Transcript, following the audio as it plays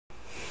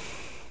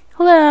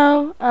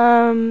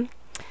Hello,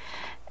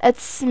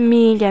 it's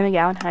me,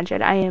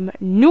 GamingGal100. I am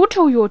new to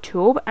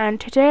YouTube, and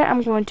today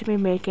I'm going to be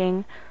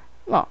making,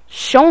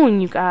 showing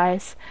you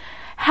guys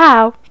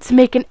how to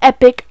make an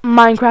epic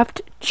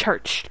Minecraft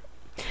church.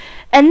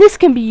 And this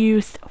can be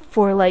used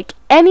for, like,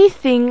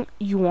 anything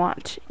you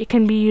want. It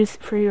can be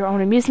used for your own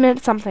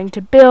amusement, something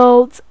to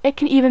build. It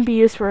can even be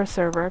used for a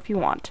server if you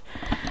want.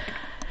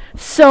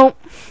 So,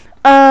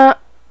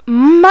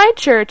 my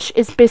church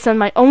is based on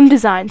my own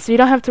design, so you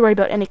don't have to worry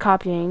about any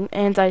copying.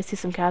 And I see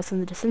some cows in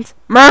the distance.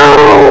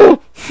 I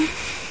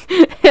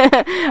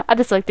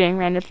just like doing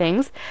random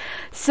things.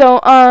 So,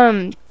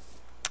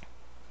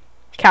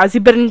 cows,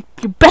 you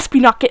best be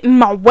not getting in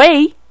my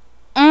way.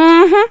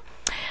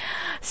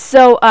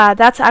 So,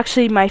 that's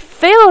actually my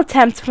fail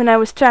attempt when I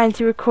was trying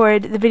to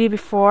record the video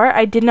before.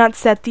 I did not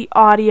set the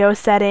audio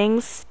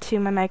settings to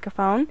my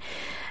microphone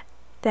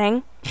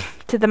thing.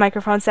 To the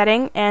microphone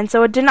setting, and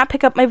so it did not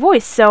pick up my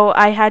voice, so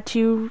I had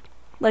to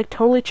like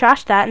totally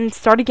trash that and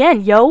start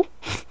again, yo.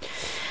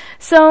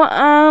 So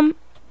I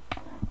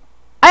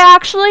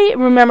actually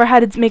remember how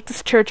to make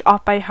this church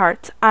off by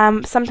heart.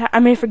 Sometimes I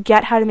may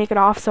forget how to make it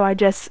off, so I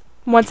just,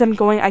 once I'm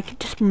going, I can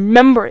just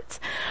remember it.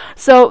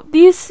 So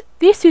these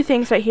two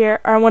things right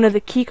here are one of the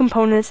key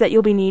components that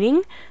you'll be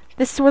needing.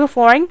 This is for the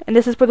flooring, and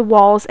this is for the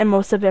walls and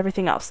most of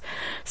everything else.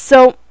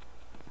 So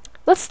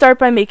let's start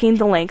by making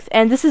the length,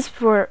 and this is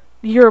for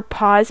your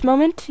pause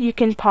moment. You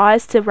can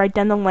pause to write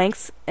down the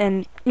lengths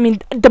and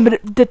can't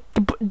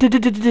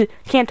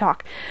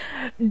talk.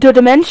 The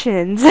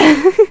dimensions.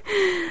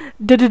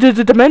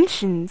 The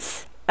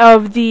dimensions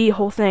of the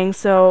whole thing.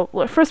 So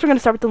first we're going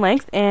to start with the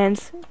length, and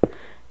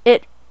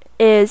the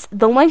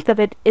length of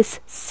it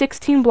is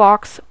 16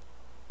 blocks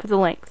for the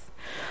length.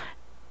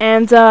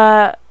 And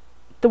the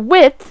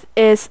width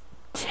is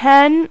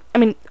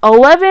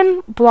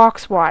 11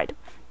 blocks wide.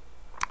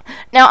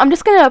 Now, I'm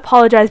just going to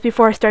apologize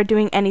before I start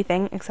doing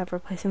anything, except for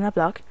placing that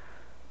block.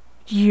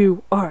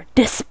 You are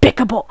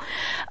despicable.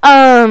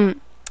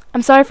 I'm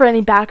sorry for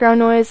any background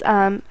noise.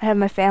 I have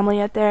my family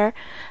out there,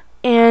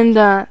 and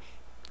they're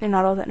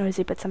not all that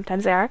noisy, but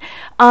sometimes they are.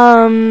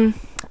 I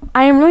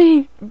am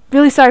really,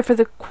 really sorry for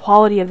the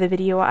quality of the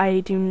video.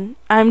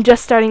 I'm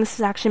just starting. This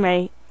is actually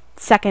my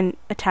second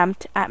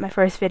attempt at my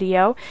first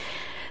video.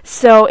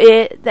 So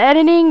the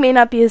editing may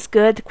not be as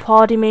good, the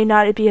quality may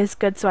not be as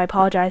good, so I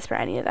apologize for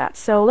any of that.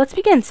 So let's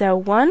begin. So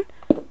 1,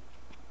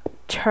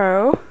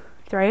 2,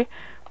 3,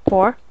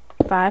 4,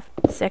 5,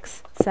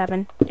 6,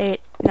 7,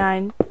 8,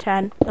 9,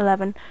 10,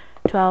 11,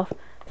 12,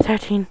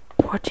 13,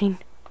 14,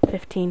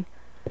 15,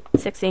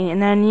 16,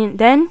 and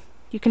then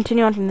you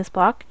continue on from this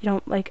block. You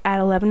don't like add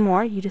 11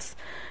 more.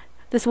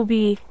 This will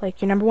be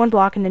like your number 1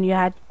 block, and then you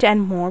add 10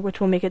 more, which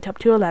will make it up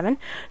to 11.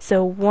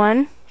 So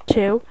 1,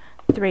 2,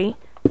 3,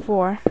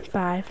 4,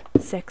 5,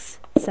 6,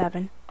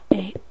 7,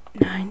 8,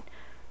 9,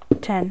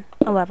 10,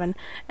 11.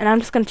 And I'm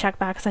just going to check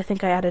back because I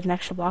think I added an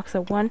extra block.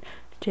 So 1,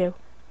 2,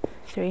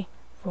 3,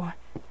 4,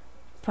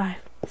 5,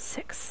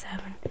 6,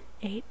 7,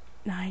 8,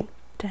 9,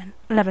 10,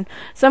 11.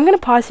 So I'm going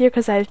to pause here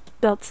because I've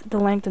built the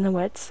length and the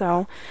width.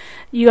 So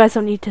you guys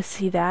don't need to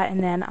see that.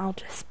 And then I'll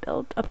just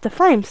build up the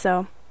frame.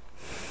 So,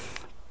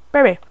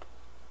 baby.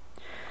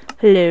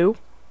 Hello.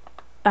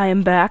 I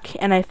am back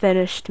and I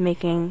finished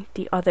making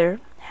the other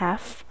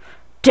half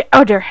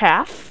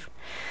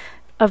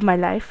of my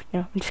life. No,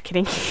 I'm just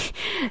kidding.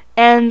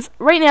 And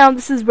right now,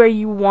 this is where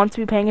you want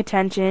to be paying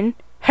attention.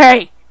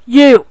 Hey,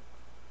 you!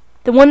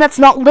 The one that's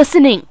not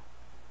listening!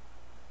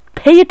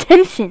 Pay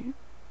attention!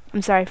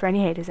 I'm sorry for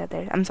any haters out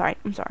there. I'm sorry.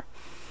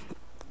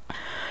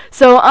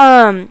 So,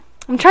 I'm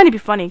trying to be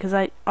funny,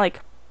 because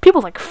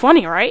people like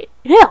funny, right?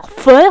 Yeah,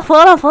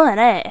 fun,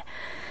 eh?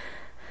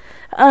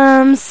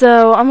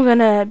 So, I'm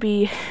gonna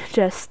be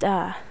just,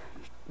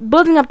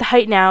 building up the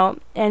height now,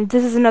 and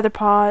this is another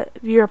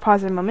viewer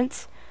pause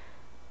moments.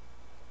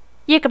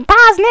 You can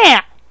pause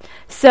now.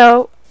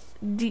 So,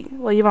 you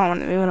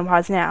want to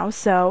pause now.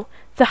 So,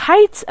 the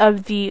height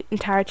of the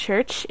entire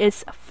church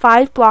is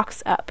 5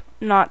 blocks up,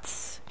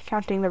 not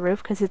counting the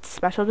roof because it's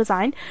special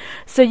design.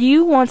 So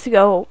you want to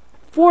go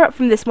 4 up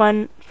from this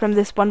one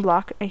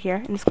block right here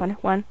in this corner.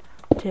 1,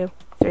 2,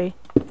 3,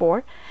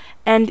 4,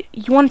 and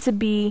you want it to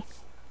be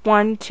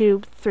 1,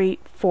 2, 3,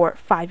 4,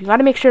 5. You got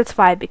to make sure it's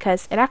 5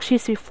 because it actually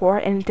used to be 4,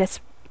 and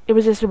it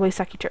was just a really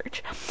sucky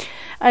church.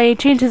 I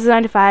changed the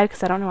design to 5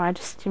 because I don't know why, I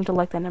just seem to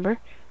like that number.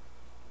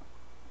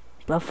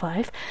 Love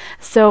 5.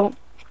 So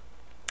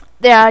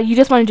yeah, you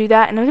just want to do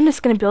that, and I'm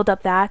just going to build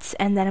up that,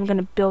 and then I'm going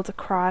to build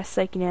across,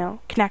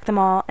 connect them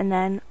all, and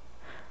then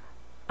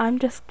I'm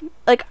just,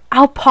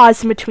 I'll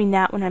pause in between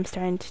that when I'm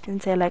starting to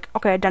say,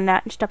 okay, I've done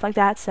that, and stuff like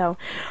that, so,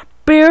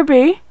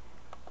 baby.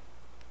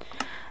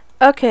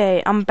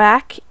 Okay, I'm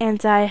back,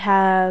 and I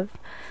have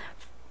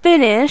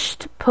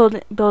finished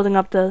building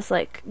up those,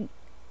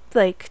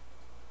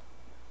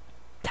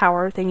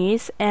 tower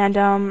thingies, and,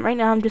 right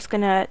now I'm just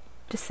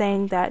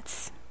saying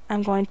that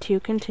I'm going to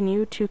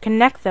continue to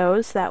connect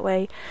those that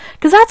way,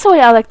 because that's the way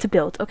I like to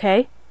build,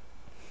 okay?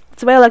 That's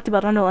the way I like to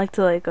build. I don't like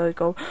to,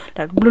 go,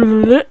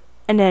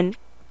 and then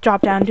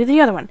drop down and do the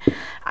other one.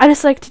 I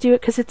just like to do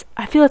it because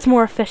I feel it's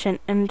more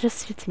efficient and it just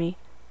suits me.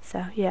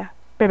 So yeah,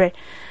 baby.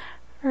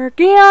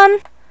 Ergion.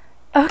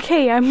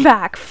 Okay, I'm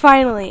back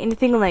finally. And you're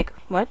thinking like,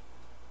 what?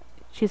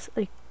 She's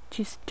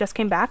just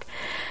came back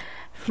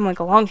from like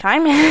a long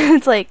time.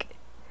 It's like,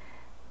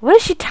 what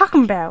is she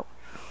talking about?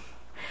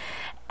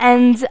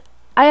 And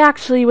I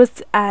actually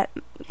was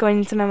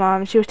going to my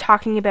mom. She was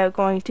talking about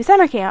going to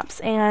summer camps,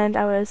 and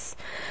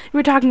we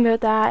were talking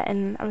about that,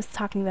 and I was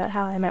talking about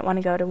how I might want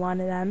to go to one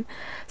of them.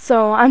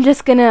 So I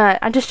just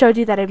showed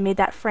you that I made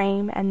that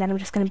frame, and then I'm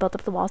just gonna build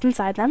up the walls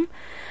inside them.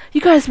 You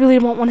guys really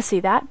won't want to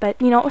see that, but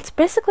it's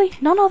basically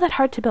not all that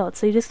hard to build.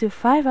 So you just do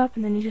 5 up,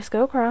 and then you just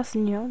go across,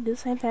 and do the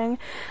same thing,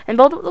 and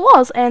build up the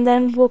walls, and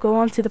then we'll go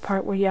on to the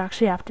part where you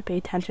actually have to pay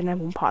attention. I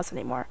won't pause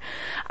anymore.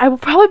 I will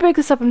probably break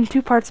this up into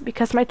 2 parts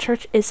because my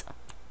church is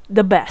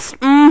the best.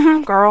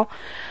 Girl.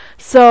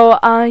 So,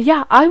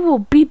 yeah, I will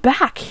be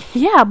back.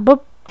 Yeah,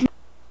 but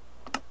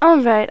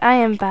alright, I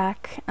am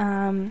back.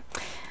 I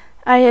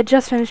had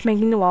just finished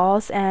making the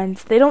walls, and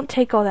they don't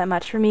take all that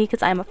much for me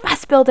because I'm a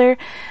fast builder,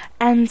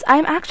 and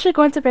I'm actually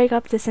going to break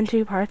up this into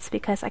 2 parts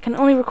because I can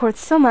only record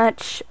so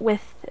much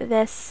with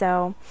this,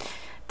 so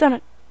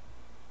don't.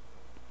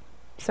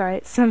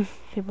 Sorry, some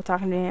people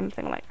talking to me, I'm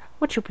thinking like,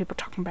 what you people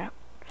talking about?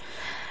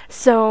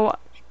 So,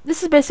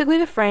 this is basically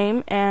the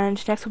frame,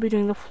 and next we'll be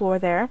doing the floor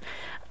there.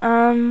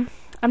 I'm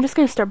just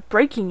going to start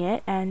breaking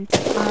it, and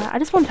I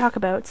just want to talk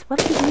about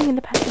what I'm doing in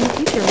the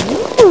future.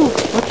 Ooh,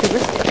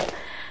 futuristic.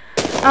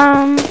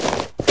 I'm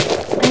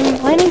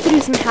planning to do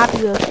some Happy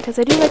Wheels, because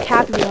I do like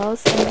Happy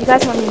Wheels, and if you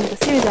guys want me to make a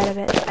series out of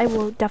it, I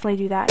will definitely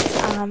do that.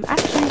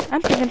 Actually,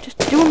 I'm thinking of just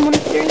doing one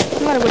series,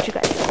 no matter what you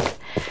guys think.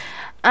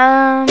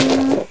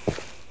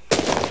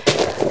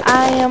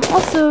 I am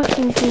also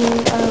thinking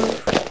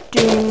of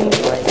doing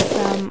maybe like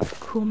some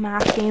cool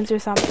math games or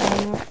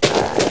something,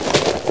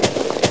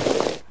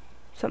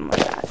 something like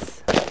that.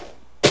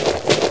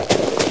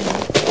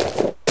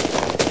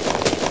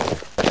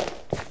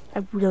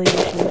 I really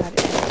wish I knew how to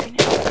edit right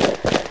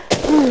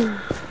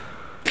now.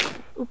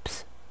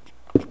 Oops.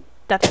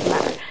 That doesn't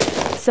matter.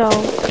 So,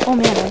 oh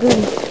man, I really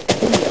need a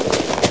video.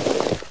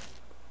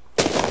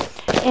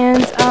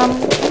 And, I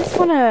just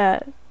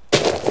wanna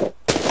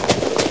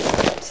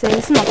say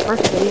this is my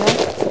first video.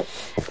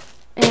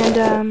 And,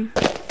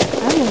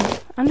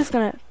 I'm just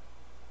gonna,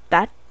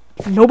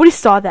 nobody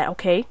saw that,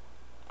 okay?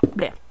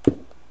 Yeah,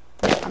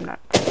 I'm not.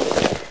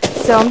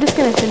 So I'm just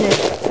gonna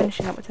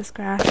finishing up with this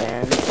grass,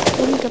 and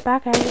when we go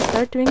back, I will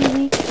start doing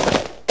the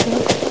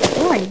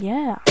flooring.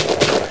 Yeah,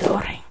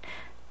 flooring.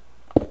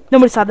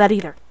 Nobody saw that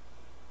either.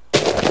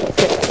 Good.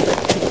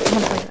 I'm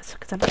gonna play this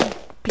because I'm gonna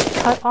be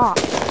cut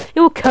off. It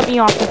will cut me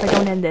off if I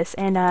don't end this.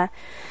 And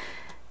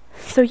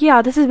so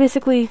yeah, this is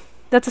basically.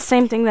 That's the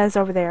same thing that is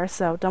over there,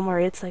 so don't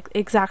worry, it's like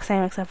exact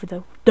same except for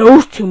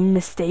those 2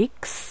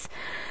 mistakes.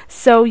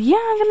 So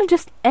yeah, I'm gonna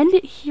just end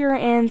it here,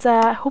 and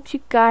I hope you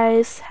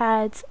guys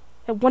had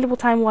a wonderful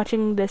time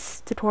watching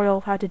this tutorial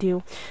of how to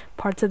do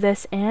parts of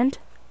this, and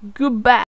goodbye.